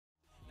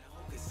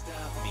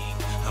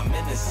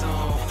it's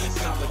on.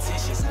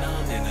 Competition's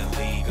none in a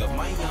league of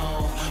my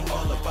own.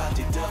 All about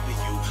the W,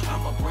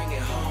 I'ma bring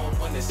it home.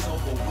 When it's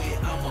over with,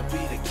 I'ma be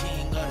the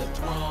king of the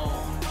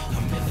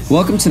throne.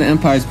 Welcome to the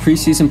Empire's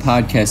preseason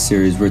podcast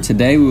series, where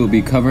today we will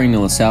be covering the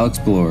LaSalle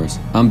Explorers.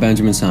 I'm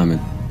Benjamin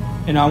Simon.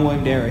 And I'm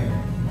William Derry.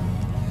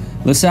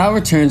 LaSalle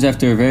returns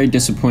after a very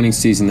disappointing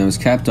season that was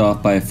capped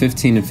off by a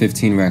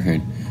 15-15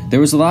 record. There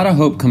was a lot of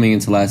hope coming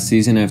into last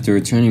season after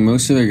returning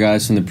most of their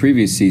guys from the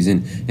previous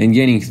season and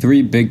gaining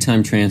 3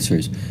 big-time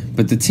transfers,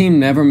 but the team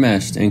never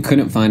meshed and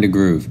couldn't find a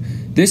groove.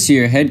 This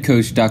year, head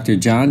coach Dr.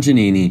 John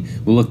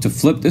Giannini will look to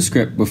flip the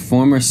script with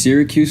former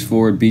Syracuse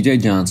forward B.J.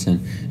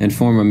 Johnson and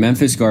former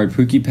Memphis guard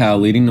Pookie Powell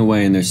leading the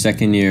way in their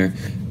second year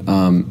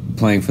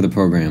playing for the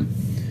program.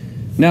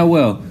 Now,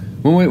 Will,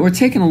 when we're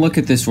taking a look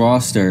at this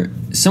roster,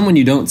 someone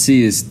you don't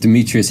see is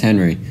Demetrius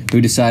Henry, who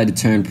decided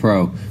to turn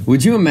pro.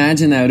 Would you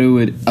imagine that it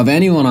would, of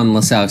anyone on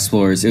LaSalle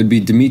Explorers, it would be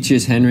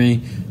Demetrius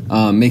Henry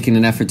making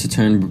an effort to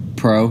turn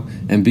pro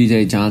and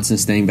B.J. Johnson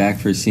staying back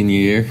for his senior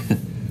year?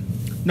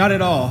 Not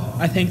at all.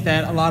 I think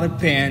that a lot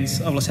of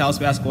fans of LaSalle's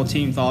basketball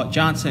team thought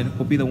Johnson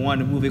would be the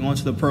one moving on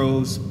to the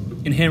pros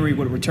and Henry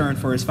would return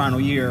for his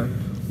final year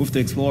with the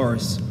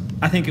Explorers.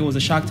 I think it was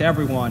a shock to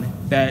everyone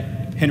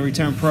that Henry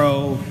turned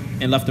pro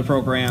and left the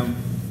program.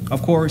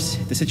 Of course,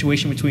 the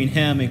situation between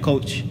him and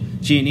Coach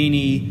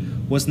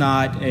Giannini was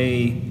not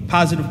a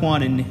positive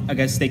one, and I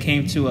guess they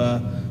came to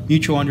a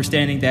mutual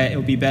understanding that it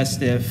would be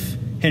best if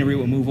Henry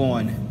would move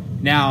on.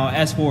 Now,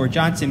 as for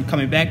Johnson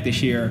coming back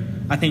this year,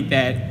 I think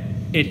that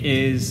it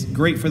is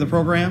great for the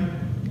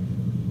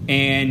program,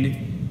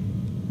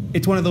 and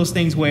it's one of those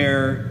things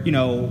where,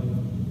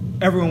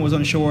 everyone was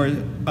unsure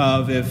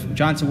of if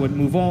Johnson would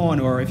move on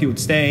or if he would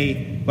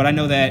stay, but I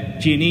know that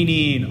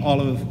Giannini and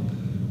all of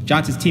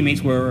Johnson's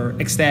teammates were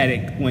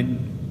ecstatic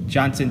when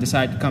Johnson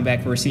decided to come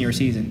back for his senior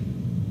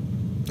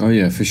season. Oh,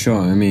 yeah, for sure.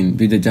 I mean,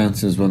 B.J.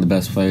 Johnson is one of the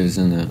best players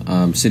in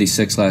the City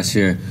 6 last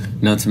year,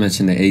 not to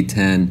mention the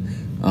A-10,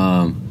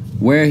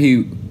 where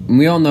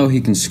we all know he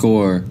can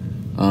score,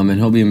 and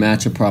he'll be a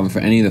matchup problem for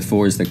any of the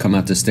fours that come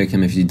out to stick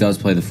him if he does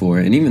play the four,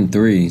 and even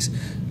threes.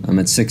 At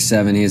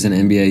 6'7", he has an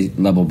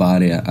NBA-level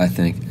body, I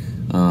think.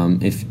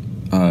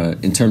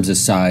 In terms of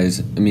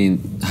size,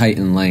 height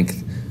and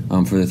length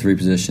for the three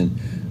position.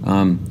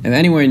 And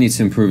anywhere he needs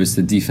to improve is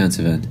the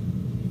defensive end.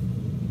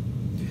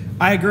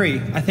 I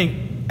agree. I think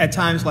at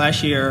times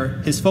last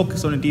year, his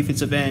focus on the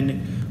defensive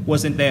end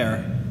wasn't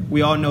there.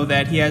 We all know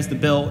that he has the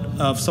build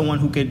of someone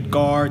who could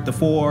guard the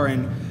four,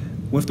 and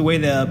with the way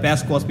the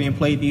basketball is being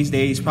played these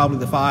days, probably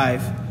the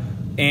 5.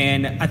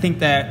 And I think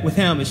that with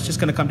him, it's just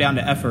going to come down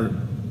to effort.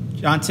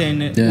 Johnson,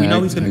 we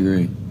know he's going to. I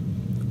agree.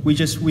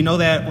 We know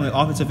that on the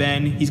offensive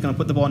end, he's going to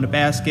put the ball in the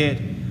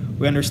basket.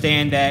 We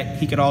understand that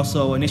he could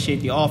also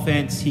initiate the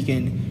offense. He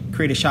can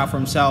create a shot for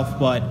himself.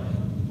 But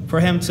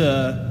for him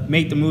to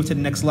make the move to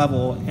the next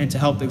level and to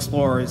help the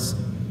Explorers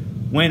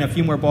win a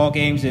few more ball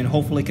games and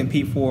hopefully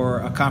compete for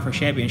a conference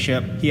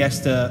championship, he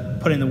has to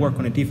put in the work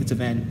on the defensive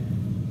end.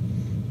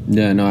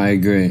 Yeah, no, I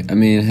agree.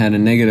 It had a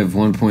negative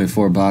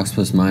 1.4 box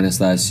plus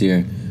minus last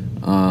year.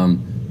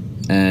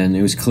 And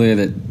it was clear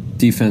that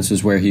defense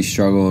was where he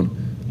struggled.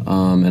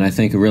 And I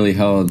think it really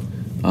held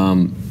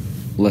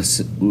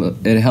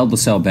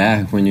LaSalle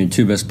back when your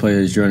two best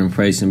players, Jordan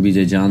Price and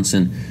B.J.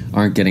 Johnson,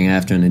 aren't getting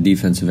after in the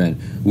defensive end.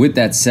 With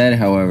that said,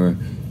 however,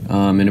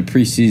 in a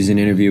preseason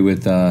interview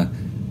with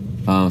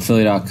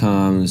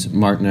Philly.com's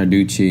Mark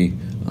Narducci,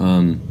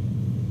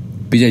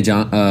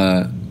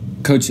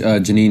 Coach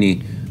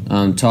Giannini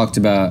talked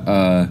about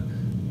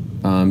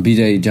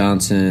B.J.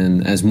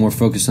 Johnson as more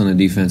focused on the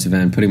defensive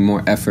end, putting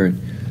more effort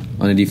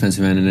on the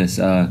defensive end in this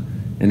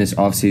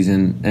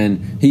offseason, and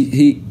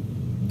he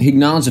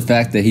acknowledged the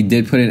fact that he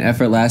did put in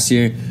effort last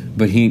year,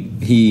 but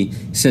he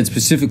said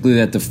specifically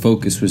that the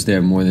focus was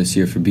there more this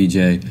year for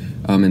BJ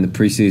in the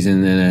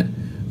preseason, and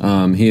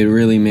that he had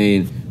really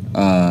made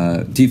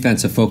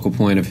defense a focal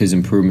point of his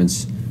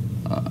improvements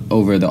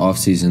over the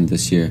offseason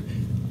this year.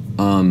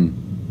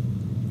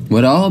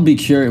 What I'll be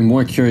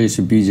more curious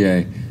for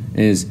BJ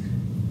is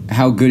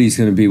how good he's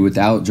going to be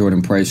without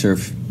Jordan Price, or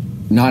if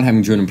not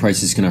having Jordan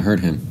Price is going to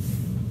hurt him.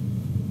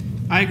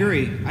 I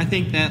agree. I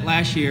think that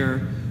last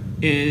year,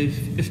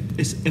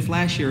 if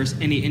last year is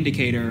any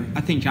indicator,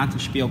 I think Johnson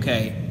should be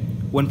okay.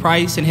 When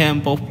Price and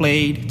him both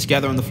played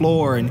together on the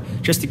floor and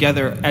just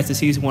together as the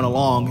season went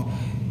along,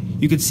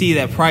 you could see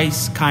that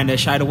Price kind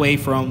of shied away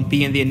from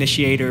being the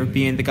initiator,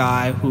 being the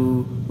guy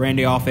who ran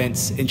the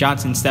offense, and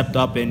Johnson stepped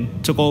up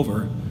and took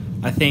over.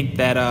 I think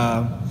that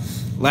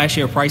last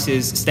year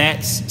Price's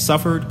stats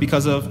suffered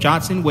because of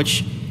Johnson,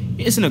 which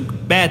isn't a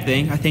bad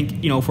thing. I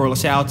think, for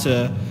LaSalle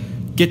to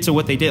get to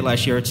what they did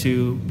last year,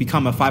 to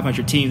become a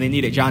 500 team, they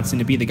needed Johnson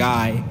to be the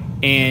guy.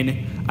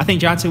 And I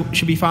think Johnson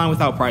should be fine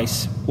without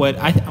Price. What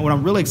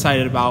I'm really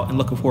excited about and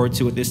looking forward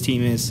to with this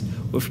team is,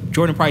 with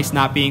Jordan Price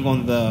not being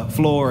on the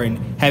floor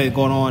and having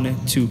gone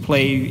on to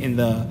play in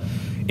the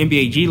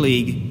NBA G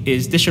League,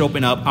 is this should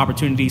open up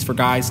opportunities for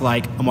guys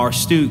like Amar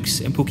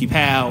Stooks and Pookie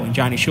Powell and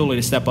Johnny Schuler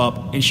to step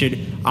up, and should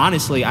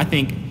honestly, I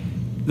think,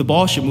 the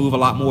ball should move a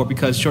lot more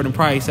because Jordan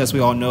Price, as we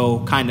all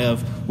know, kind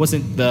of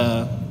wasn't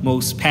the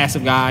most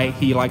passive guy.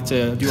 He liked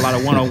to do a lot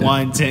of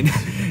one-on-ones and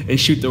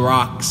shoot the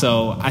rock.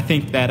 So I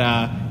think that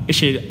it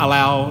should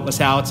allow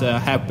LaSalle to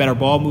have better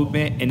ball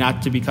movement and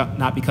not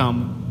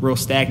become real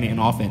stagnant in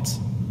offense.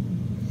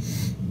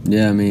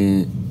 Yeah, I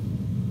mean,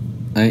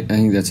 I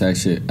think that's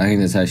actually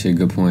a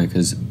good point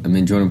because I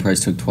mean Jordan Price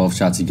took 12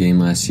 shots a game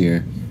last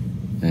year,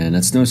 and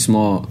that's no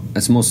small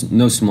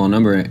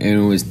number, and it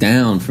was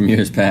down from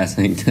years past.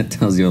 I think that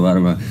tells you a lot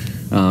about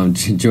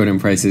Jordan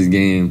Price's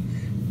game.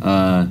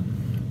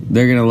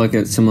 They're gonna look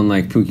at someone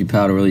like Pookie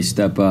Powell to really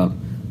step up.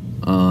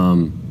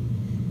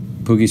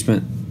 Pookie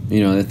spent,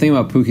 the thing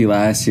about Pookie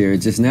last year,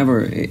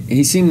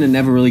 he seemed to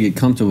never really get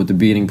comfortable with the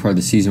beginning part of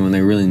the season when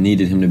they really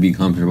needed him to be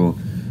comfortable.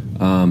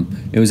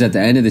 It was at the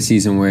end of the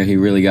season where he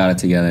really got it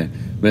together.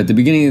 But at the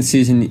beginning of the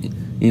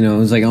season, it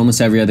was like almost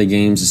every other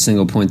game's a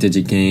single point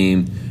digit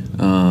game.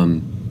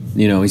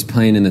 He's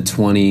playing in the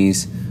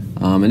 20s.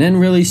 And then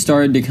really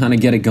started to kind of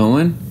get it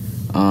going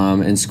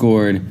and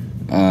scored,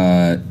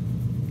 7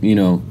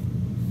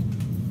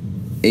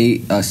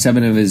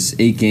 of his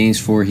 8 games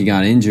before he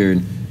got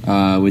injured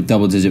with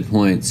double-digit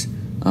points.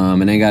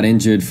 And then got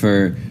injured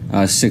for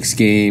 6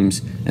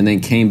 games and then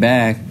came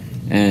back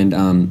and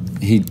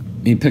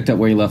he picked up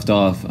where he left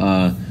off,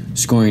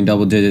 scoring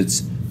double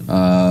digits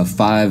 5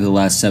 of the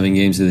last 7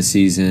 games of the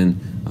season,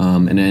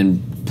 and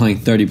then playing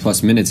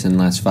 30-plus minutes in the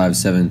last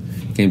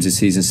 5-7 games of the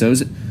season. So, it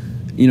was,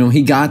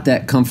 he got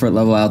that comfort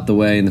level out the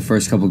way in the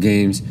first couple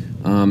games,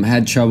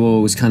 had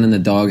trouble, was kind of in the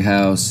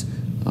doghouse,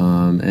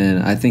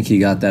 and I think he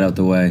got that out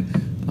the way.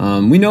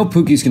 We know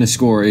Pookie's going to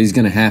score. He's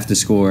going to have to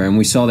score, and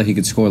we saw that he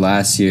could score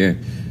last year,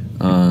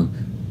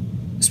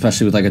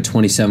 especially with like a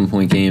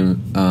 27-point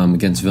game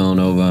against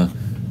Villanova.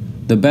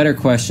 The better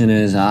question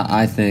is,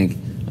 I think,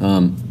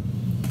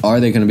 are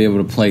they going to be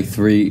able to play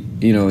 3?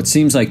 It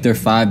seems like their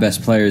 5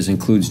 best players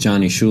includes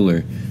Johnny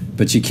Schuler,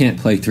 but you can't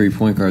play 3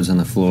 point guards on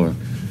the floor.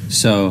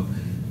 So,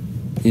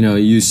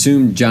 you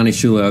assume Johnny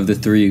Schuler of the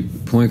 3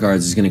 point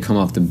guards is going to come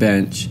off the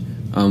bench.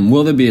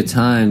 Will there be a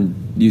time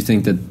you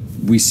think that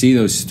we see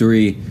those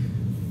 3,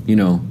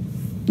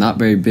 not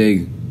very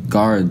big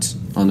guards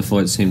on the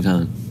floor at the same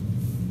time?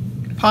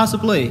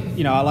 Possibly.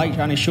 I like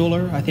Johnny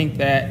Schuler. I think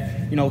that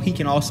he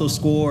can also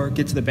score,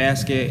 get to the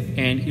basket,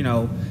 and,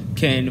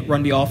 can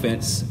run the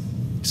offense.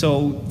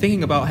 So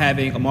thinking about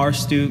having Amar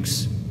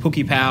Stooks,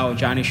 Pookie Powell,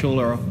 Johnny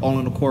Schuler all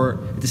on the court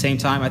at the same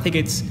time, I think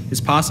it's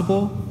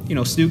possible.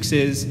 Stooks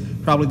is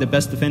probably the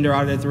best defender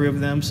out of the 3 of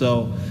them,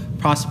 so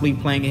possibly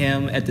playing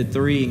him at the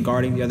 3 and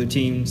guarding the other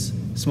team's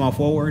small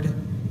forward.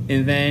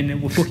 And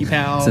then with Pookie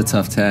Powell... It's a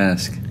tough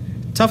task.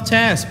 Tough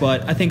task,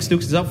 but I think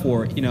Stooks is up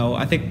for it.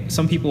 I think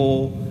some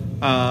people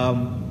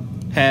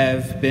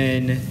have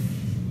been...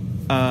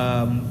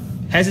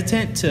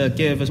 hesitant to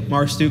give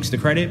Amar Stooks the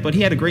credit, but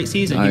he had a great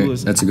season.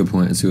 That's a good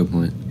point. In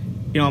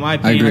my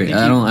opinion, I agree.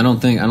 I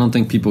don't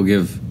think people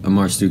give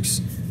Amar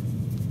Stooks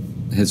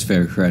his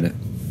fair credit.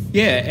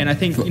 Yeah, and I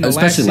think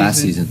especially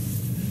last season.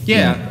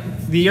 Yeah.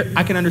 The year,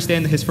 I can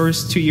understand that his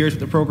first 2 years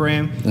with the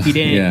program, he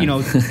didn't,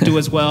 do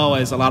as well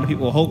as a lot of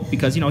people hope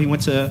because, he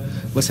went to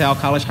LaSalle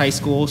College High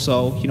School,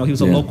 so, he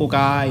was a local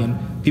guy,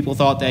 and people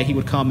thought that he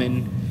would come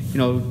and,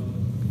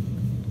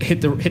 hit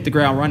the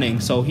ground running.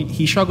 So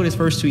he struggled his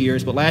first 2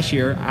 years, but last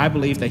year I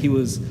believe that he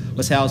was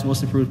LaSalle's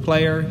most improved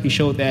player. He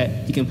showed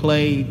that he can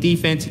play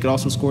defense. He could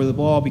also score the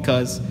ball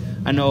because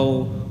I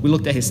know we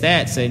looked at his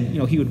stats and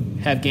he would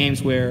have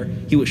games where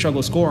he would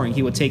struggle scoring.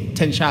 He would take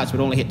 10 shots but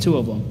only hit 2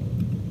 of them.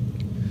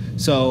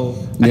 So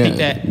I think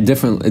that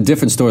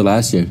different story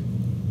last year.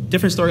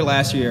 Different story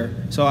last year.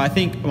 So I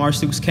think Amar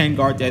Stooks can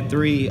guard that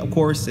 3. Of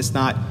course, it's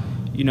not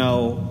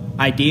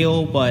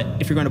ideal, but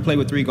if you're going to play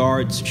with 3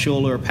 guards,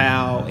 Schuler,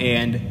 Powell,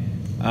 and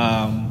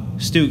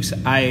Stooks,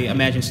 I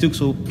imagine Stooks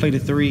will play the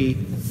 3.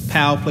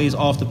 Powell plays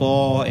off the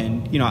ball,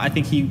 and I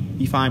think he'd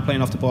be fine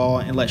playing off the ball,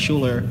 and let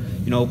Schuler,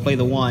 play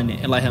the 1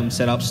 and let him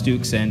set up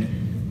Stooks and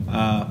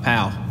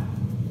Powell.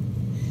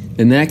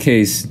 In that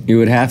case, you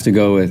would have to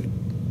go with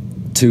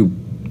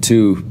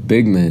two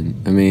big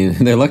men. I mean,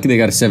 they're lucky they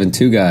got a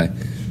 7'2" guy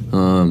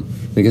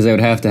because they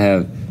would have to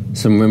have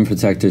some rim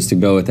protectors to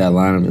go with that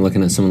lineup. You're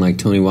looking at someone like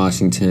Tony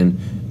Washington,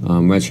 the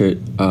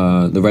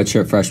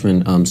redshirt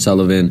freshman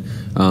Sullivan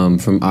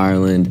from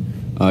Ireland.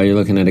 You're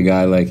looking at a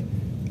guy like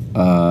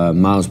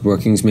Miles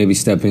Brookings maybe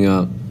stepping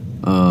up,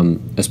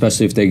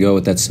 especially if they go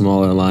with that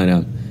smaller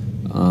lineup.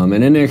 And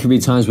then there could be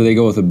times where they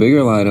go with a bigger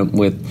lineup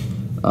with,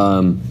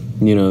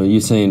 you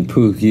saying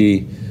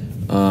Pookie,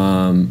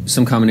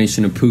 some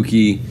combination of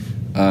Pookie,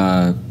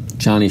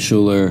 Johnny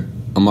Schuler,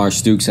 Amar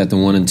Stooks at the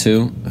 1 and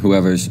 2,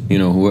 whoever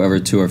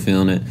 2 are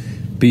feeling it.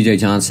 B.J.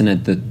 Johnson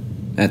at the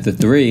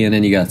 3, and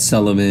then you got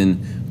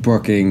Sullivan,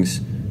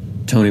 Brookings,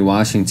 Tony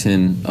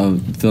Washington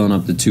filling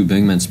up the 2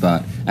 big men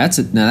spot. That's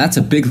a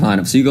big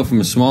lineup. So you go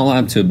from a small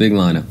lineup to a big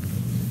lineup.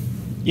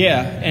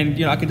 Yeah,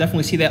 and I could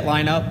definitely see that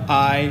lineup.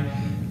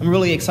 I'm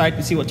really excited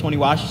to see what Tony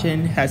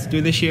Washington has to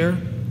do this year.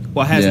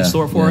 What has in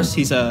store for us.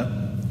 He's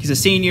a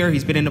senior.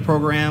 He's been in the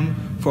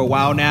program for a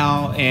while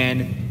now,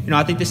 and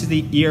I think this is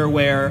the year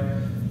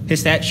where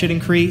his stats should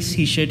increase.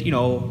 He should,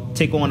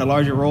 take on a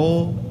larger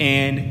role.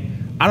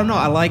 And I don't know.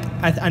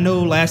 I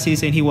know last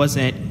season he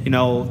wasn't,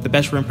 the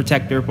best rim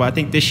protector, but I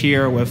think this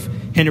year with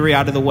Henry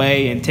out of the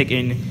way and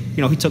taking,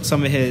 he took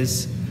some of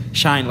his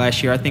shine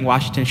last year. I think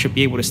Washington should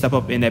be able to step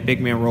up in that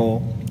big man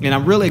role. And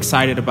I'm really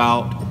excited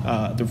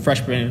about the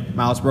freshman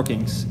Miles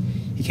Brookings.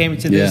 He came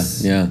into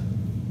this. Yeah.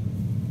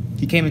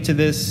 He came into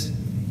this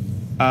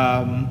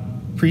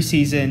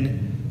preseason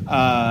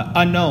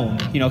unknown.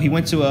 He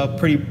went to a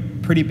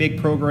pretty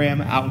big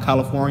program out in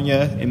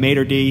California in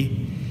Mater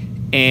D,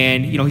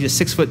 and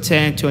he's a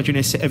 6'10",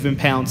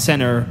 207-pound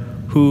center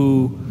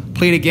who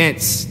played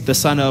against the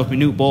son of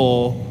Manute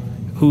Bol,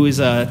 who is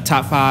a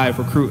top 5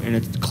 recruit in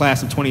the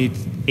class of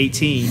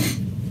 2018.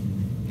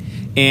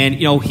 And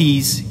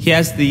he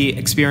has the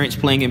experience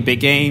playing in big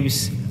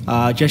games.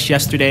 Just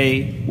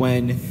yesterday,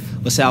 when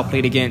LaSalle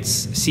played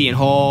against Seton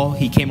Hall,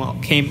 he came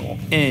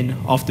in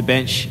off the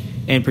bench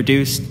and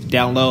produced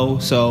down low.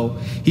 So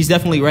he's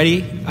definitely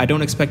ready. I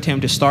don't expect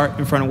him to start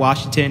in front of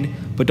Washington,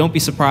 but don't be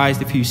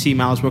surprised if you see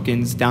Miles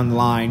Brookings down the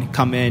line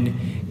come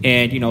in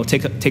and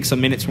take some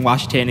minutes from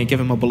Washington and give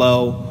him a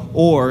blow.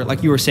 Or,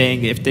 like you were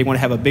saying, if they want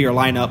to have a bigger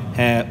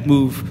lineup,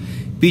 move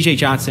B.J.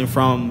 Johnson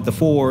from the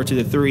 4 to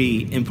the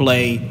 3 and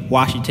play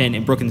Washington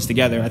and Brookings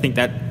together. I think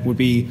that would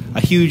be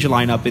a huge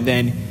lineup. And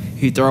then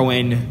you throw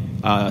in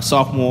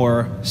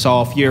sophomore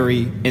Saul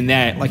Fury in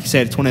that. Like you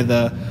said, it's one of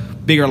the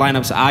bigger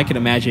lineups I could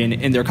imagine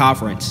in their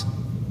conference.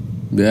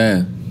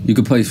 Yeah, you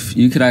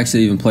could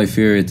actually even play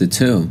Fury at the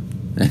 2,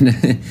 and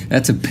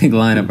that's a big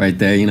lineup right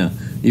there.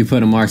 You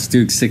put a Mark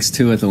Stooks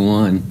 6'2" at the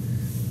 1.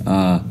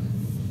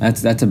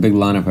 That's a big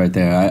lineup right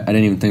there. I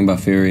didn't even think about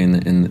Fury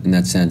in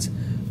that sense.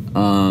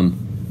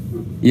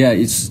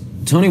 It's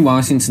Tony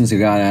Washington's a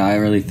guy that I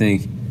really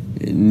think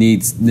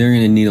they're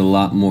going to need a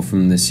lot more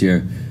from this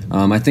year.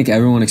 I think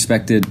everyone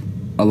expected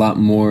a lot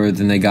more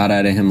than they got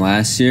out of him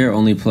last year.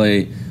 Only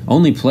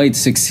played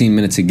 16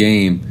 minutes a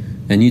game,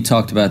 and you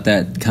talked about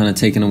that kind of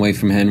taken away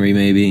from Henry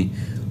maybe.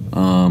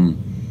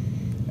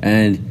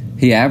 And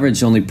he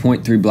averaged only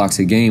 0.3 blocks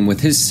a game. With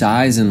his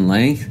size and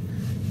length,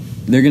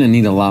 they're going to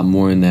need a lot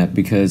more in that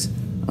because,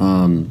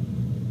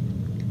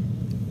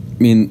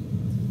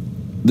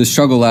 the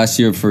struggle last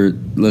year for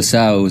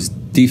LaSalle was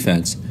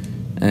defense,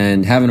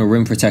 and having a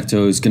rim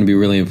protector is going to be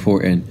really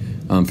important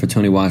for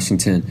Tony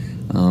Washington.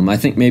 I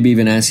think maybe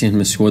even asking him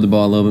to score the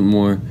ball a little bit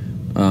more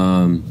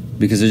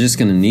because they're just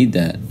going to need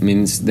that.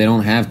 They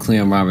don't have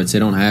Cleon Roberts. They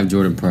don't have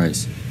Jordan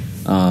Price.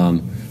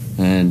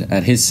 And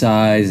at his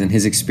size and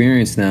his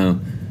experience now,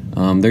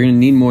 they're going to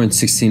need more than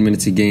 16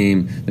 minutes a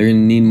game. They're going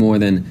to need more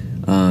than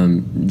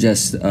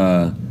just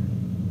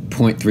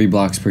 0.3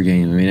 blocks per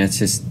game. That's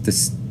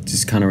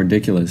just kind of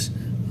ridiculous.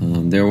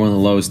 They were one of the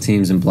lowest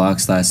teams in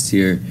blocks last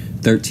year,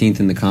 13th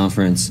in the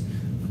conference.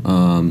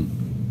 And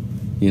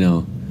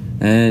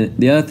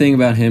the other thing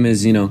about him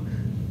is,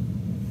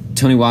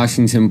 Tony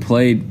Washington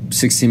played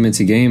 16 minutes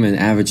a game and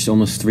averaged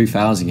almost 3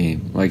 fouls a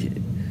game.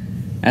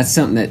 That's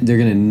something that they're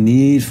going to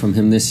need from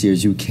him this year.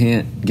 Is you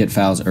can't get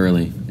fouls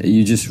early.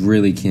 You just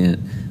really can't,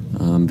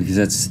 because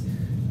that's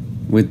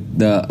with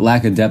the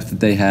lack of depth that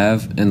they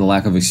have and the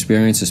lack of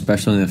experience,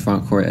 especially in the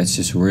front court. It's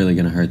just really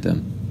going to hurt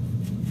them.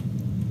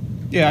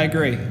 Yeah, I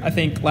agree. I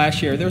think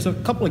last year there was a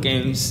couple of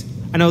games.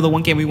 I know the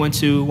one game we went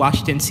to,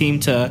 Washington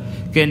seemed to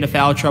get into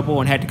foul trouble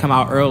and had to come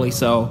out early.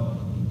 So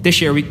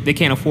this year they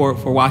can't afford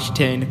for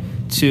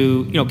Washington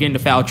to get into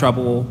foul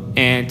trouble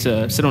and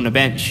to sit on the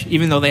bench,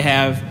 even though they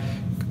have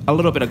a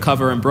little bit of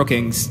cover in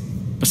Brookings.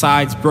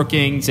 Besides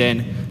Brookings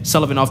and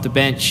Sullivan off the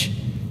bench,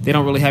 they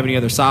don't really have any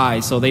other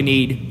size. So they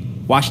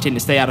need Washington to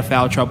stay out of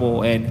foul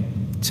trouble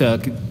and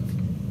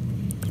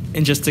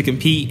just to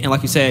compete. And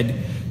like you said,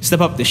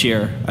 step up this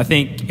year. I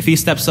think if he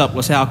steps up,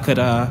 LaSalle could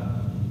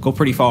go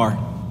pretty far.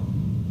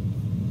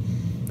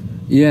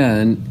 Yeah,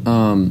 and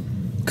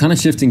kind of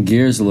shifting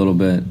gears a little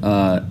bit.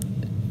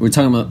 We're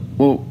talking about,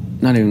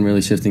 not even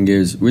really shifting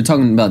gears. We're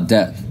talking about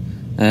depth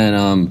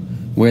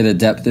and where the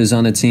depth is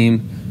on the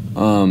team.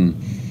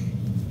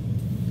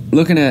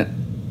 Looking at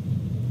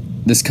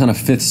this kind of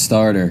fifth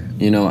starter,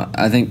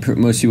 I think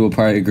most people will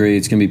probably agree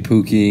it's going to be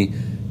Pookie,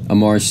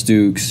 Amar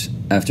Stooks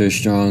after a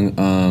strong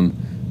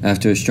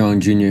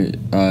junior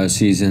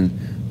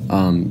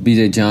season,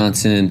 B.J.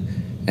 Johnson,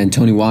 and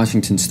Tony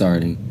Washington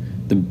starting.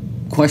 The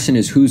question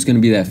is, who's going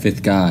to be that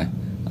fifth guy?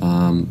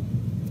 Could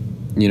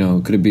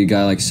it be a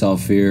guy like Saul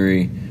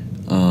Fury?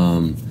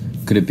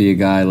 Could it be a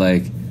guy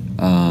like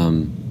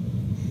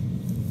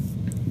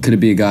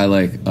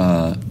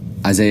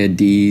Isaiah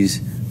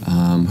Dees?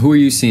 Who are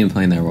you seeing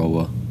playing that role,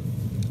 Will?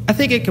 I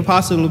think it could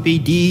possibly be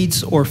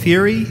Deeds or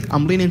Fury.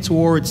 I'm leaning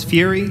towards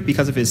Fury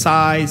because of his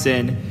size,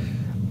 and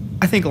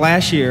I think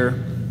last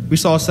year we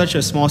saw such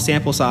a small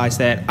sample size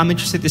that I'm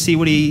interested to see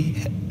what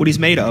he's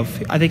made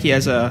of. I think he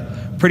has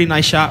a pretty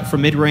nice shot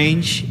from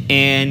mid-range,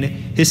 and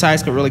his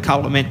size could really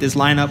complement this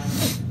lineup.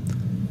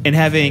 And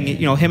having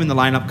him in the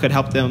lineup could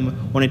help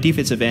them on a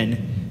defensive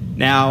end.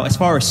 Now, as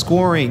far as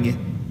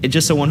scoring, it's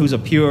just someone who's a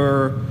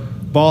pure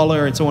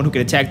baller and someone who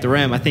can attack the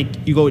rim. I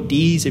think you go with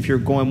Dees if you're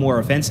going more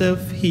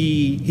offensive.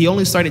 He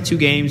only started 2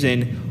 games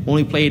and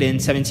only played in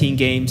 17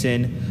 games.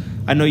 And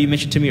I know you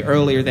mentioned to me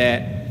earlier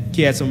that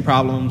he had some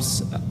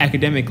problems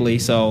academically,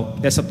 so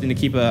that's something to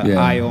keep an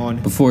eye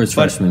on. Before his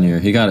freshman year.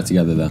 He got it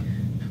together, though.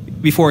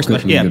 Before his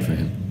freshman year. Good for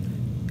him.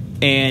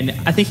 And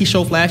I think he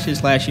showed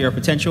flashes last year of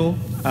potential.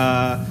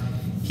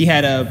 He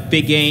had a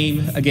big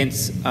game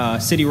against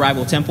city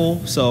rival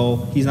Temple,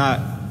 so he's not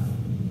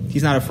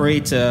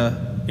afraid to,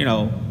 he's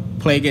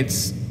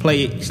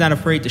not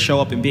afraid to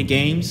show up in big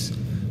games.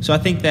 So I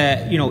think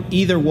that,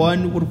 either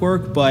one would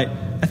work, but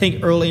I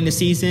think early in the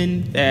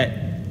season that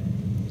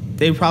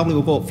they probably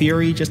will go with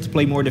Fury just to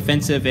play more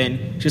defensive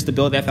and just to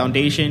build that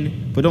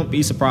foundation. But don't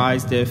be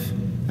surprised if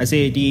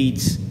Isaiah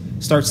Deeds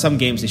starts some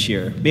games this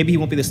year. Maybe he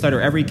won't be the starter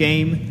every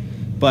game,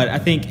 but I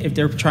think if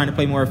they're trying to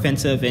play more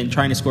offensive and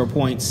trying to score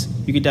points,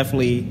 you could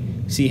definitely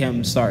see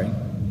him starting.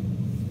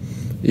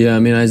 Yeah, I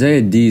mean,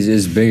 Isaiah Dees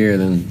is bigger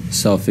than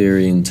Salle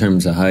Fury in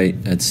terms of height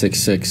at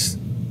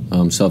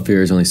 6'6". Salle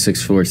Fury is only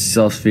 6'4".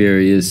 Salle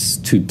Fury is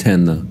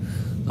 210, though,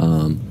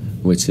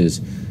 which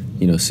is,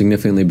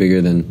 significantly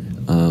bigger than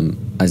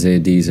Isaiah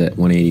Dees at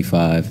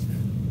 185.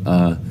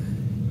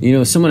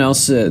 Someone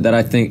else that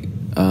I think,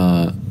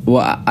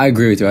 I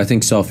agree with you. I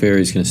think Salle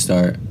Fury is going to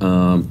start.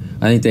 I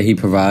think that he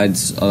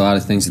provides a lot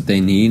of things that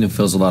they need and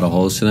fills a lot of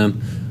holes for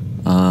them.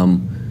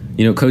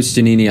 Coach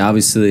Giannini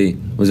obviously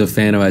was a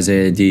fan of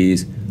Isaiah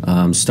Dees,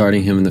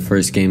 starting him in the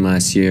first game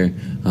last year.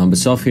 But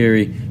Salle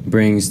Fury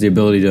brings the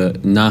ability to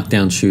knock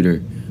down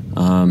shooter.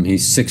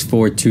 He's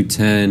 6'4",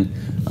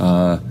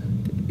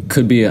 210,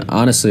 could be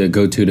honestly a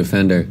go-to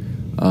defender.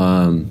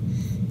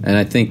 And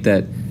I think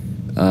that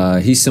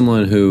he's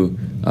someone who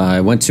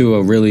went to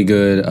a really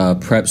good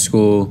prep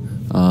school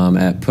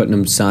at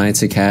Putnam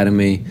Science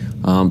Academy,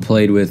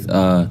 played with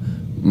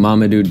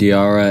Mamadou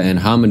Diarra and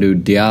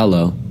Hamidou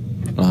Diallo,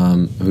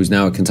 who's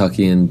now at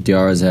Kentucky, and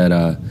Diarra's at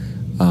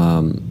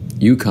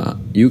UConn.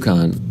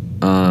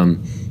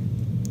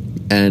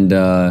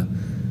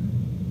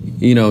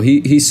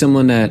 He's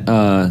someone that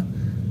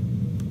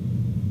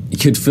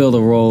could fill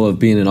the role of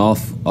being an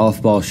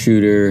off-ball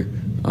shooter.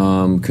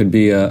 Could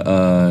be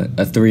a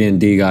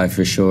 3-and-D guy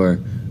for sure,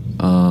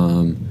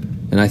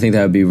 and I think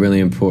that would be really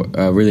important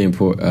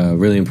for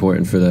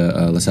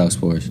the LaSalle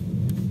Explorers.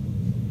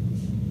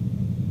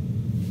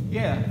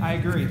 Yeah, I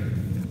agree.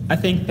 I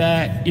think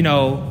that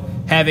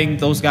having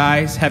those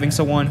guys, having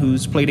someone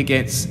who's played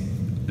against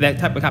that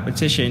type of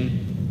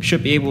competition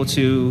should be able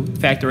to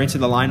factor into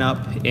the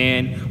lineup,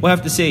 and we'll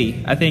have to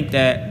see. I think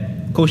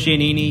that Coach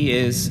Giannini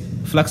is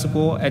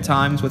flexible at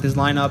times with his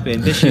lineup,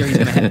 and this year he's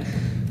going to have.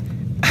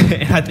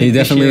 He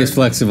definitely is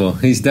flexible.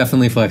 He's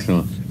definitely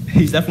flexible.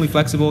 He's definitely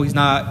flexible. He's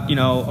not,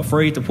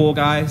 afraid to pull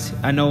guys.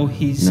 I know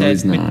he's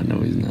said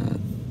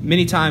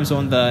many times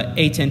on the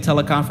A10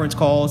 teleconference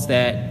calls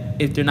that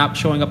if they're not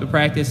showing up in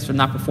practice, if they're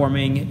not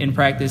performing in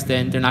practice,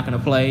 then they're not going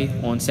to play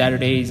on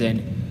Saturdays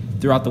and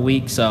throughout the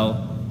week. So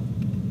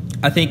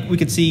I think we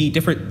could see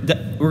we're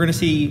going to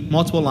see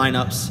multiple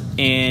lineups,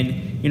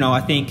 and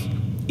I think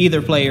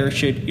either player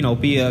should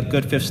be a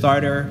good fifth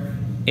starter.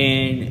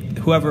 And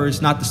whoever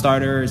is not the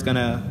starter is going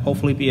to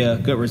hopefully be a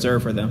good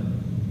reserve for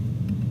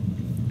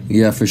them.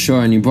 Yeah, for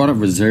sure. And you brought up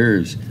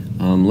reserves.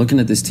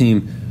 Looking at this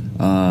team,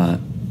 I'm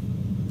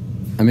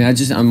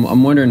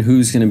wondering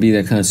who's going to be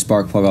that kind of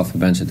spark plug off the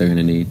bench that they're going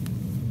to need.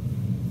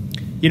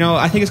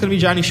 I think it's going to be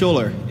Johnny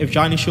Schuler. If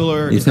Johnny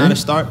Schuler is not a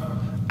start,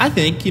 I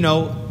think,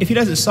 if he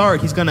doesn't start,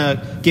 he's going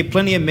to get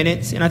plenty of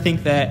minutes. And I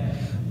think that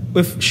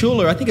with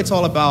Schuler, I think it's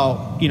all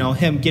about,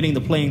 him getting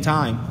the playing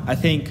time. I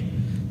think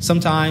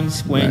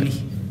sometimes when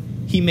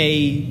he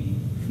may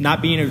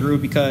not be in a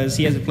groove because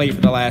he hasn't played for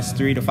the last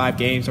 3 to 5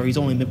 games, or he's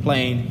only been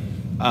playing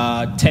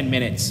 10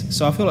 minutes.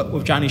 So I feel like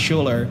with Johnny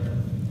Schuler,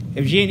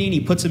 if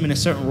Giannini puts him in a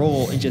certain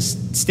role and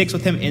just sticks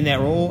with him in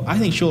that role, I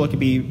think Schuler could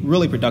be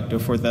really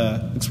productive for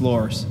the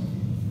Explorers.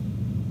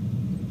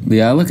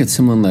 Yeah, I look at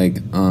someone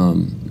like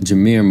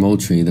Jameer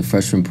Moultrie, the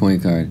freshman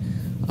point guard.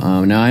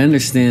 Now, I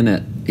understand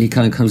that he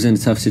kind of comes in a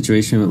tough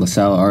situation with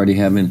LaSalle already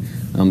having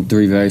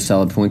 3 very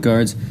solid point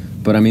guards.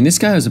 But, this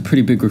guy was a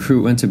pretty big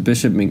recruit, went to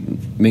Bishop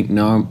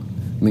McNamara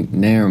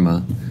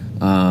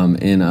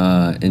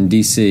in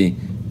D.C.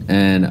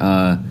 And,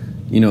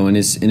 in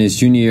his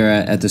junior year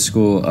at the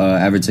school,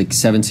 averaged like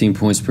 17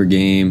 points per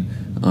game,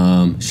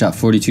 shot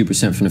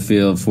 42% from the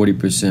field,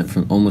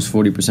 almost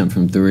 40%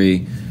 from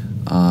 3,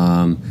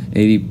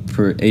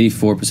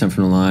 84%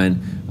 from the line.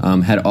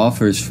 Had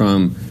offers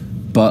from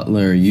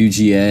Butler,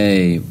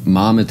 UGA,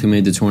 Monmouth, who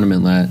made the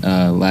tournament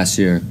last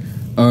year.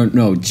 Or,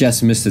 no,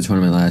 just missed the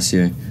tournament last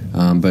year.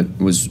 But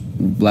was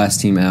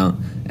last team out,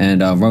 and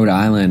Rhode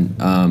Island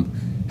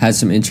had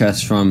some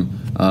interest from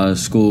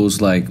schools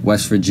like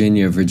West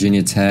Virginia,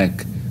 Virginia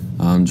Tech,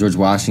 George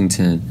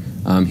Washington.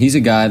 He's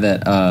a guy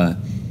that I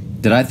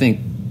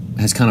think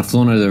has kind of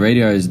flown under the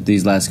radar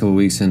these last couple of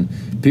weeks, and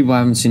people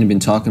haven't seen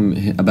been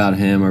talking about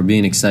him or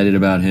being excited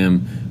about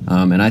him.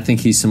 And I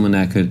think he's someone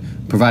that could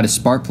provide a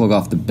spark plug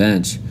off the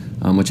bench,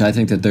 which I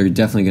think that they're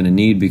definitely going to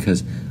need,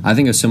 because I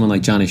think of someone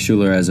like Johnny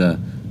Schuler as a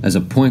as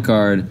a point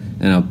guard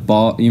and a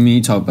ball.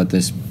 You talk about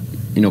this,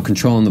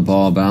 controlling the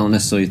ball, but I don't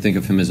necessarily think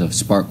of him as a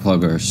spark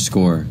plug or a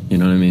scorer. You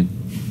know what I mean?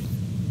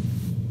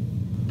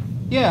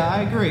 Yeah,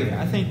 I agree.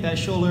 I think that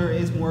Schuler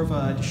is more of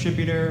a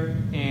distributor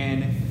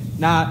and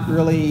not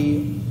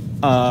really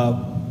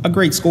a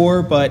great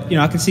scorer, but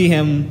I can see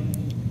him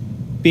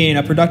being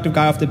a productive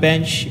guy off the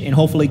bench and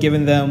hopefully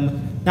giving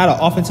them not an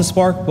offensive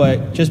spark,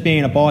 but just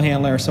being a ball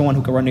handler, someone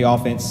who can run the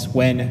offense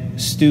when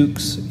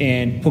Stooks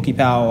and Pookie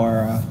Powell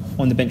are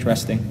on the bench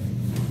resting.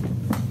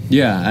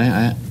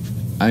 Yeah,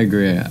 I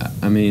agree.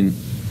 I mean,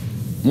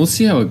 we'll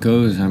see how it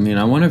goes. I mean,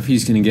 I wonder if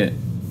he's going to get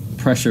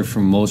pressure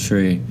from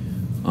Moultrie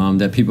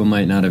that people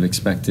might not have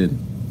expected,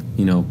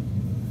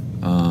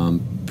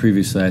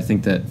 previously. I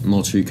think that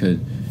Moultrie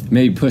could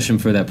maybe push him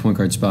for that point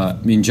guard spot.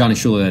 I mean, Johnny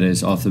Schuler, that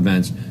is, off the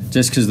bench,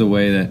 just because of the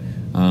way that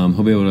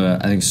he'll be able to,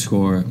 I think,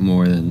 score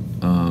more than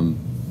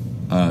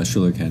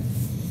Schuler can.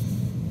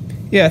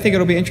 Yeah, I think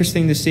it'll be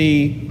interesting to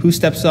see who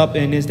steps up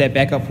and is that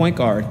backup point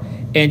guard.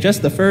 And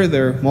just to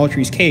further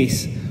Moultrie's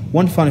case,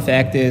 one fun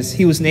fact is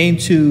he was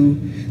named to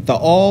the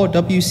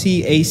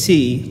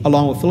All-WCAC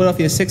along with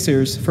Philadelphia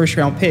Sixers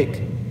first-round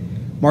pick,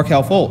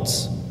 Markelle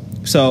Fultz.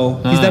 So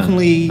he's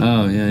definitely...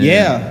 Oh,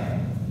 yeah.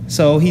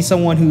 So he's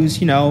someone who's,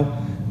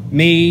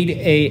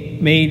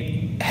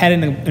 had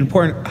an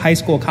important high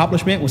school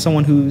accomplishment, with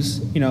someone who's,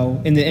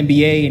 in the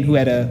NBA and who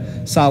had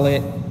a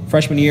solid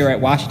freshman year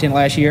at Washington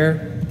last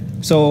year.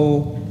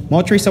 So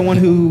Moultrie's someone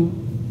who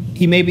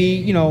he may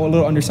be, a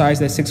little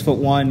undersized at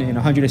 6'1" and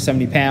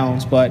 170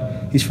 pounds,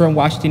 but he's from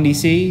Washington,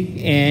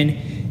 D.C., and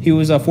he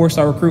was a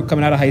 4-star recruit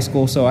coming out of high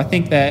school. So I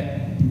think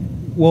that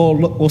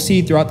we'll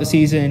see throughout the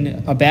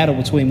season a battle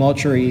between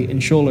Moultrie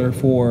and Schuler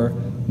for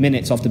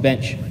minutes off the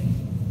bench.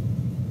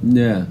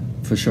 Yeah,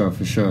 for sure.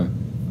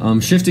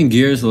 Shifting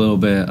gears a little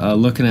bit,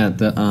 looking at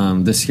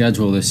the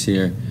schedule this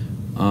year,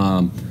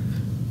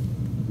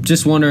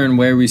 just wondering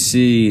where we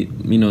see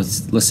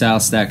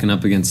LaSalle stacking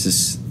up against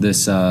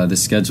this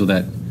schedule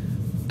that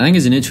I think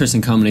is an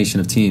interesting combination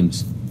of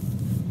teams.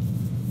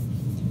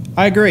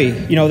 I agree.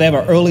 They have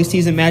an early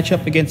season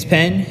matchup against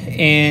Penn,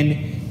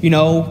 and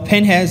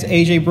Penn has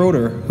AJ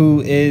Broder, who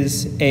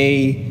is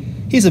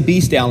he's a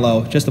beast down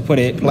low, just to put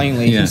it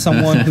plainly. Yeah. He's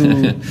someone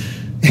who.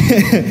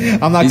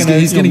 I'm not going to.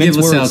 He's going to give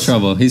LaSalle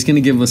trouble. He's going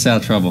to give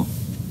LaSalle trouble.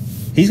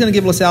 He's going to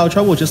give LaSalle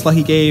trouble, just like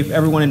he gave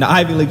everyone in the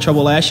Ivy League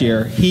trouble last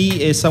year.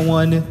 He is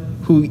someone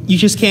who you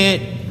just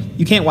can't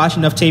watch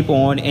enough tape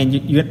on,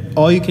 and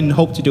all you can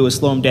hope to do is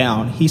slow him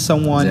down. He's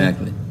someone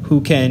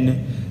who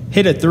can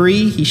hit a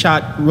three. He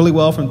shot really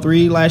well from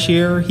three last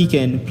year. He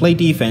can play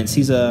defense.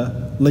 He's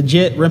a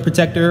legit rim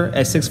protector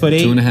at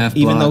 6'8".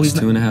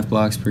 2.5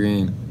 blocks per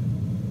game.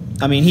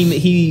 I mean,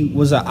 he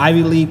was an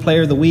Ivy League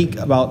Player of the Week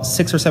about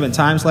 6 or 7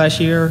 times last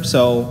year.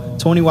 So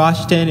Tony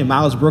Washington and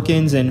Miles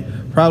Brookins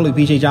and probably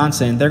B.J.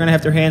 Johnson, they're going to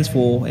have their hands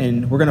full,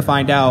 and we're going to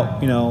find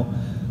out,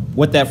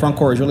 what that front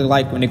court is really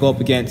like when they go up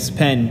against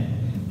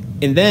Penn.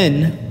 And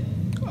then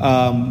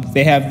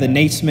they have the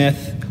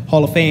Naismith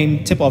Hall of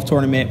Fame tip-off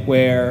tournament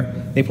where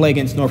they play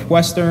against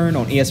Northwestern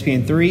on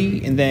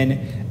ESPN3, and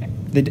then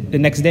the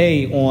next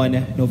day on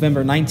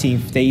November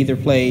 19th, they either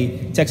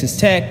play Texas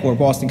Tech or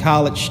Boston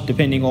College,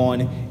 depending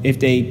on if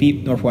they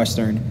beat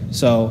Northwestern.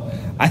 So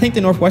I think the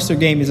Northwestern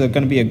game is going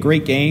to be a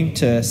great game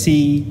to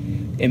see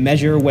and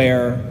measure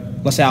where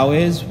LaSalle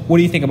is. What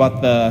do you think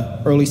about the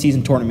early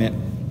season tournament?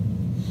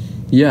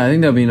 Yeah, I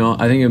think it'd be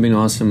an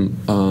awesome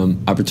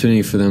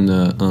opportunity for them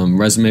to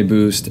resume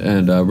boost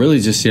and really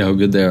just see how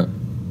good they are.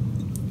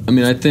 I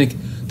mean, I think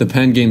the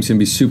Penn game's going to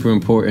be super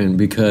important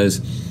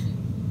because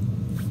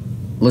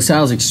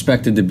LaSalle's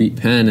expected to beat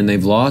Penn, and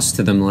they've lost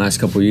to them the last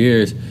couple of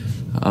years.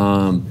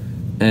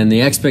 And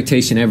the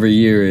expectation every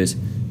year is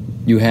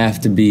you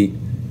have to beat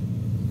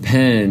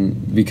Penn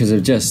because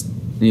of just,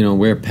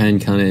 where Penn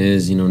kind of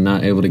is,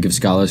 not able to give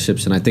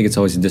scholarships. And I think it's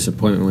always a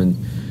disappointment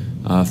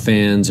when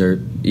fans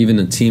or even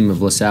the team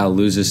of LaSalle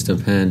loses to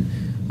Penn.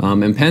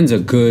 And Penn's a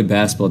good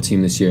basketball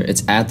team this year.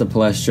 It's at the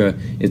Palestra.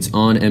 It's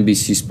on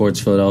NBC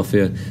Sports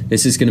Philadelphia.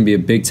 This is going to be a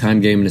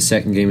big-time game in the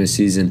second game of the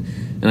season.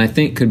 And I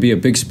think could be a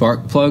big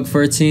spark plug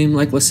for a team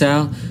like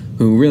LaSalle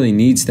who really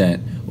needs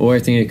that. Or I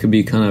think it could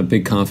be kind of a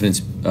big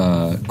confidence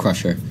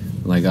crusher.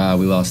 Like,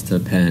 we lost to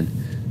Penn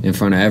in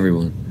front of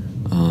everyone.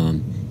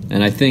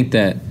 And I think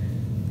that's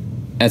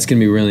going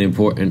to be really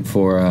important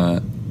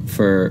for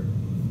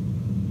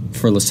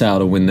LaSalle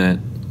to win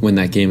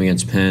that game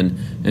against Penn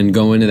and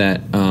go into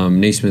that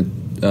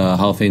Naismith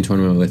Hall of Fame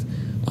tournament with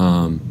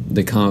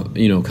the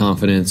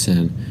confidence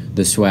and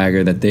the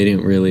swagger that they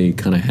didn't really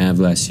kind of have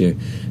last year.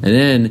 And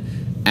then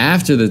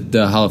after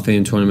the Hall of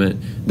Fame tournament,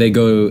 they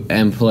go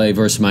and play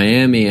versus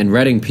Miami and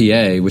Reading,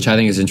 PA, which I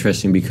think is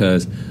interesting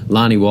because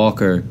Lonnie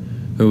Walker,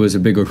 who was a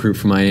big recruit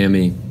from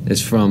Miami, is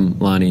from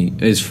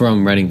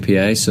Reading,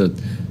 PA, so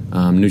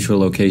neutral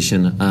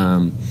location.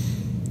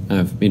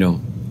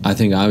 I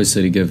think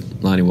obviously to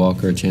give Lonnie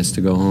Walker a chance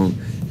to go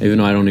home, even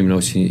though I don't even know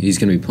if he's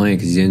going to be playing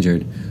because he's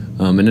injured.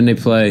 And then they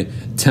play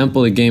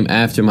Temple the game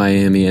after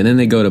Miami, and then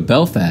they go to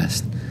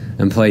Belfast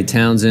and play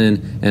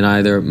Townsend and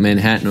either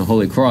Manhattan or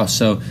Holy Cross.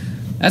 So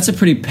that's a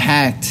pretty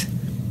packed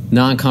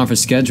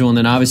non-conference schedule. And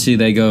then obviously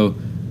they go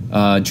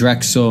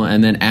Drexel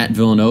and then at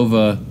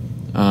Villanova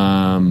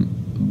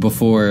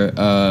before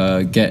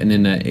getting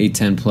into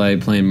A-10 play,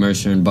 playing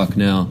Mercer and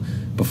Bucknell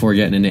before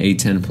getting into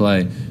A-10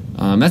 play.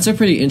 That's a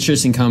pretty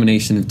interesting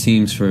combination of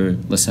teams for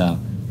LaSalle.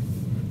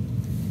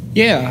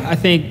 Yeah, I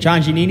think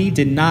John Giannini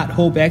did not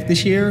hold back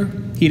this year.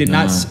 He did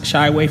not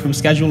shy away from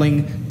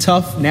scheduling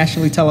tough,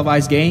 nationally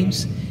televised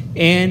games.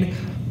 And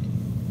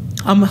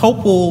I'm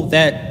hopeful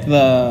that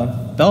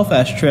the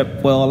Belfast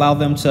trip will allow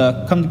them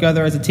to come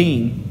together as a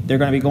team. They're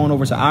going to be going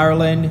over to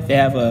Ireland. They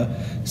have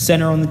a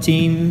center on the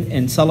team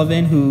in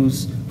Sullivan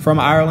who's from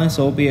Ireland,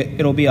 so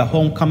it'll be a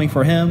homecoming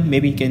for him.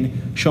 Maybe he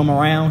can show him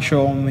around,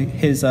 show him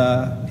his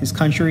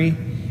country.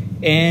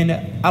 And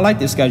I like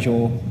this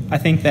schedule. I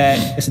think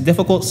that it's a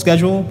difficult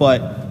schedule,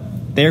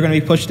 but they're going to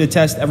be pushed to the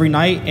test every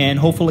night, and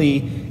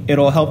hopefully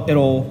it'll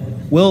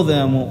will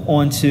them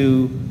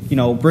onto,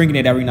 bringing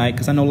it every night,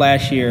 because I know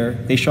last year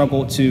they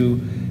struggled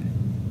to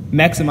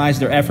maximize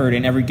their effort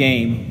in every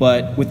game.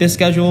 But with this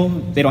schedule,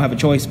 they don't have a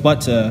choice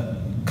but to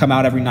come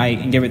out every night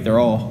and give it their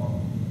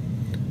all.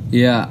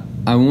 Yeah,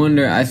 I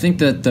wonder. I think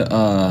that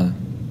the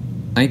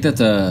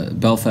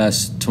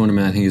Belfast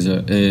tournament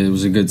it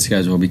was a good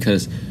schedule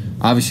because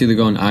obviously they're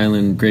going to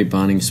Ireland, great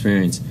bonding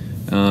experience,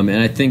 and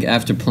I think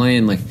after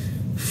playing like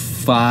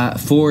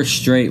 4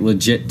 straight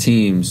legit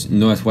teams,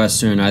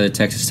 Northwestern, either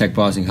Texas Tech,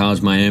 Boston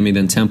College, Miami,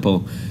 then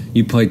Temple,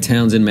 you played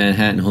Townsend,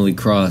 Manhattan, Holy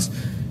Cross.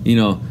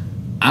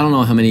 I don't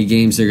know how many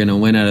games they're going to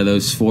win out of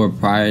those 4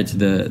 prior to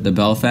the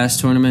Belfast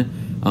tournament.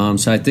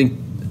 So I think,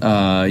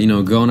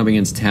 going up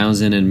against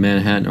Townsend and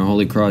Manhattan or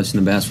Holy Cross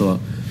in the Basketball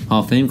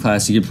Hall of Fame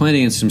Classic, you're playing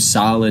against some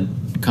solid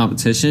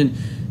competition,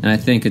 and I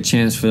think a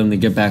chance for them to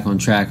get back on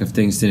track if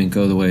things didn't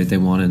go the way that they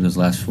wanted in those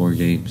last 4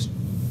 games.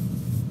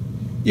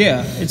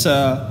 Yeah, it's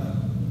a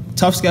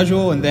tough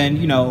schedule, and then,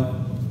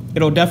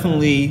 it'll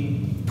definitely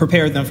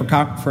prepare them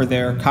for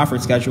their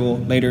conference schedule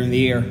later in the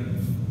year.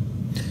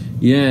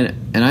 Yeah,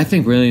 and I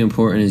think really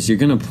important is you're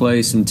going to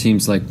play some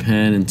teams like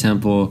Penn and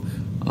Temple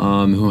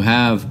who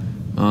have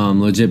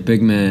legit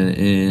big men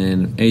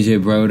in A.J.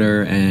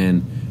 Broder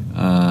and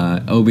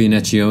Obi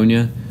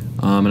Nechionia.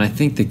 And I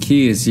think the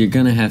key is you're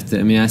going to have to,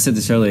 I said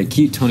this earlier,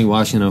 keep Tony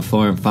Washington on the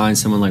floor and find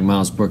someone like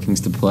Miles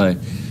Brookings to play.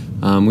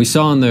 We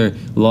saw in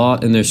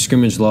their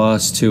scrimmage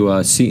loss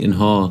to Seton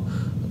Hall,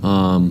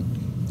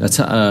 that's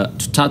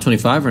top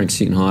 25 ranked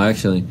Seton Hall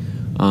actually.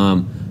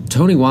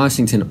 Tony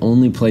Washington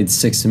only played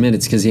 6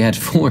 minutes because he had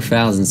 4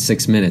 fouls in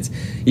 6 minutes.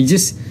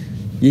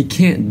 You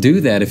can't do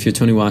that if you're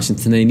Tony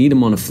Washington. They need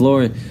him on the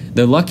floor.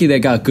 They're lucky they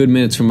got good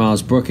minutes from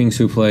Miles Brookings,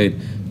 who played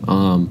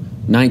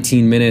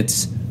 19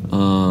 minutes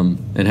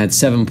and had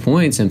 7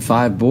 points and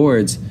 5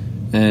 boards.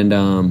 And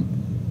they're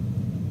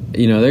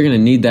going to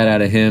need that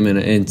out of him. And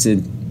it's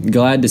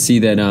glad to see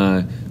that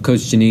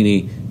Coach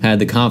Giannini had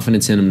the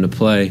confidence in him to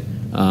play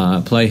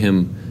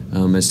him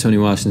as Tony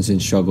Washington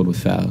struggled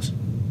with fouls.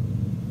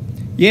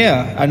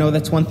 Yeah, I know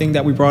that's one thing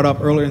that we brought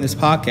up earlier in this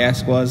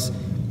podcast was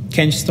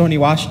can Tony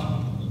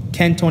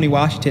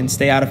Washington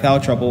stay out of foul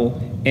trouble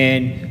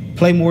and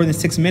play more than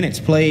 6 minutes,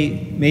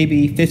 play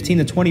maybe 15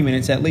 to 20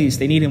 minutes at least.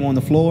 They need him on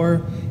the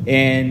floor,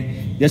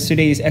 and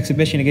yesterday's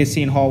exhibition against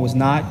Seton Hall was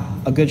not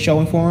a good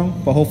showing for him,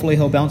 but hopefully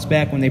he'll bounce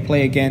back when they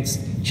play against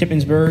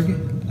Shippensburg.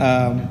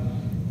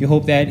 You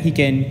hope that he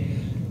can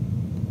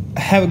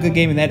have a good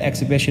game in that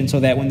exhibition so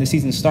that when the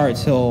season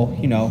starts, he'll,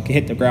 can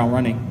hit the ground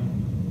running.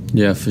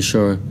 Yeah, for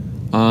sure.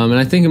 And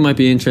I think it might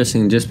be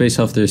interesting just based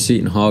off their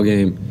Seton Hall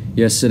game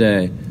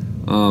yesterday.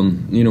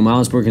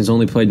 Miles Brookings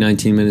only played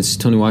 19 minutes.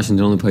 Tony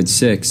Washington only played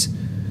 6.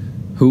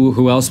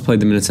 Who else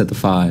played the minutes at the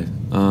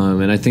 5?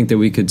 And I think that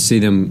we could see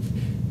them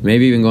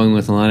maybe even going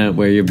with a lineup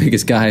where your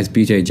biggest guy is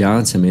B.J.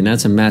 Johnson.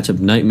 That's a matchup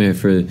nightmare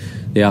for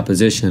the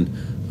opposition.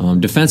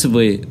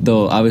 Defensively,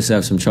 they'll obviously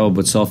have some trouble,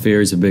 but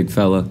Salfieri's a big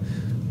fella.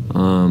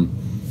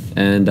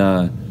 And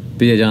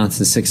B.J.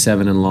 Johnson's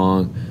 6'7" and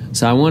long.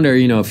 So I wonder,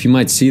 if you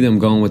might see them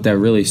going with that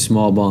really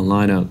small ball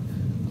lineup.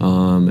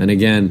 And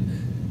again,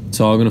 it's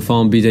all going to fall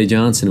on B.J.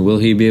 Johnson. Will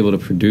he be able to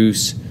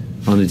produce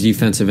on the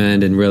defensive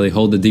end and really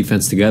hold the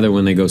defense together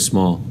when they go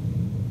small?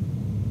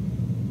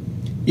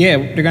 Yeah,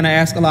 they're going to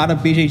ask a lot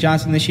of B.J.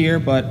 Johnson this year,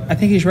 but I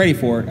think he's ready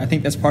for it. I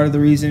think that's part of the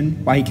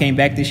reason why he came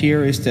back this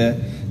year is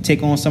to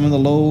take on some of the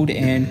load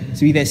and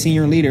to be that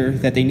senior leader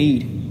that they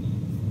need.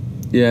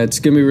 Yeah, it's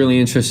going to be really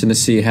interesting to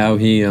see how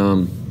he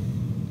handles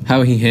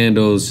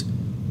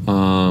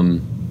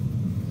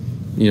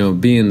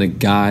being the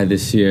guy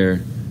this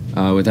year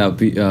without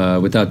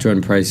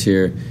Jordan Price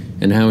here,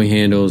 and how he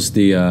handles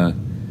the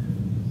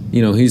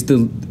he's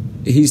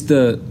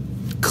the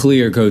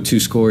clear go-to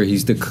scorer.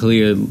 He's the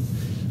clear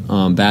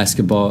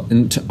basketball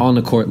and on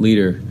the court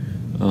leader,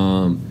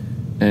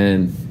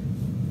 and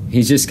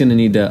he's just going to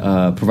need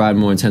to provide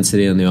more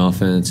intensity on the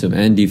offensive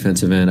and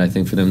defensive end, I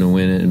think, for them to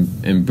win it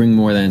and bring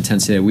more of that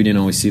intensity that we didn't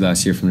always see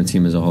last year from the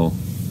team as a whole.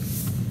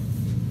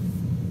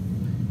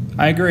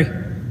 I agree.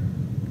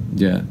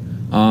 Yeah.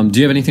 Do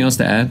you have anything else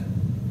to add?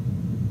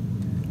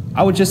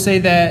 I would just say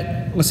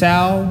that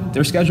LaSalle,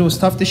 their schedule is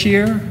tough this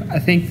year. I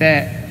think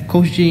that that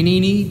Coach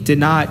Giannini did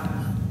not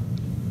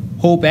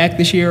hold back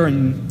this year,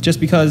 and just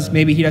because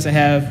maybe he doesn't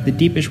have the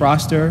deepest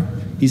roster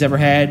he's ever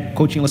had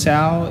coaching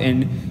LaSalle,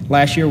 and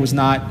last year was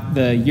not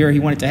the year he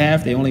wanted to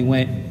have. They only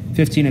went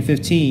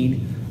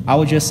 15-15. I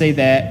would just say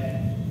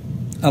that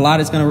a lot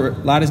is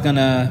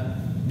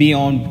gonna be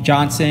on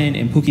Johnson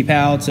and Pookie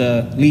Powell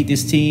to lead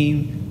this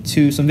team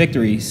to some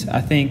victories.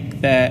 I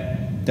think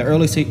that the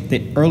early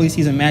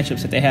season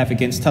matchups that they have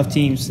against tough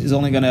teams is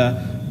only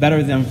gonna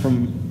better them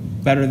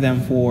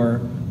for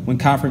when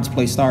conference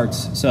play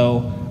starts.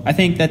 So I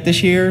think that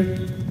this year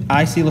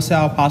I see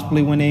LaSalle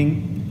possibly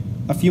winning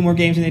a few more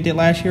games than they did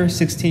last year,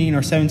 16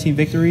 or 17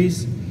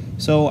 victories.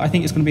 So I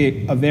think it's going to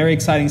be a very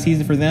exciting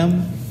season for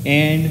them,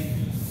 and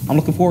I'm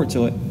looking forward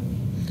to it.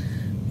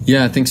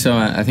 Yeah, I think so.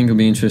 I think it'll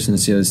be interesting to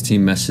see how this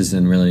team meshes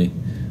in, really.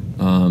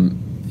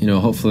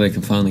 Hopefully they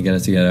can finally get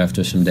it together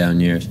after some down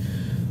years.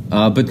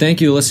 But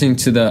thank you for listening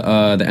to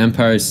the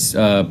Empire's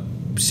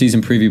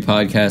season preview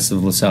podcast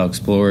of LaSalle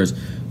Explorers.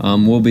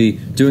 We'll be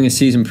doing a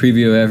season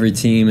preview of every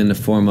team in the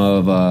form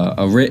of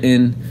a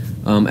written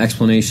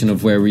explanation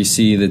of where we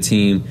see the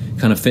team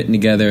kind of fitting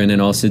together, and then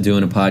also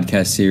doing a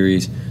podcast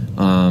series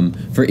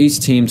for each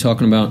team,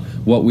 talking about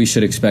what we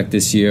should expect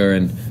this year,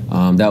 and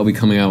that will be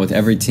coming out with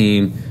every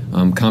team,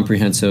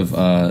 comprehensive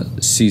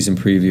season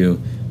preview.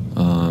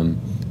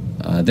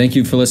 Thank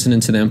you for listening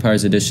to the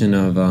Empire's edition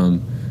of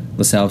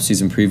LaSalle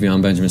season preview.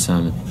 I'm Benjamin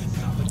Simon.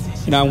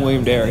 And I'm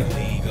William Derry.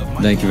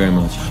 Thank you very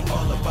much.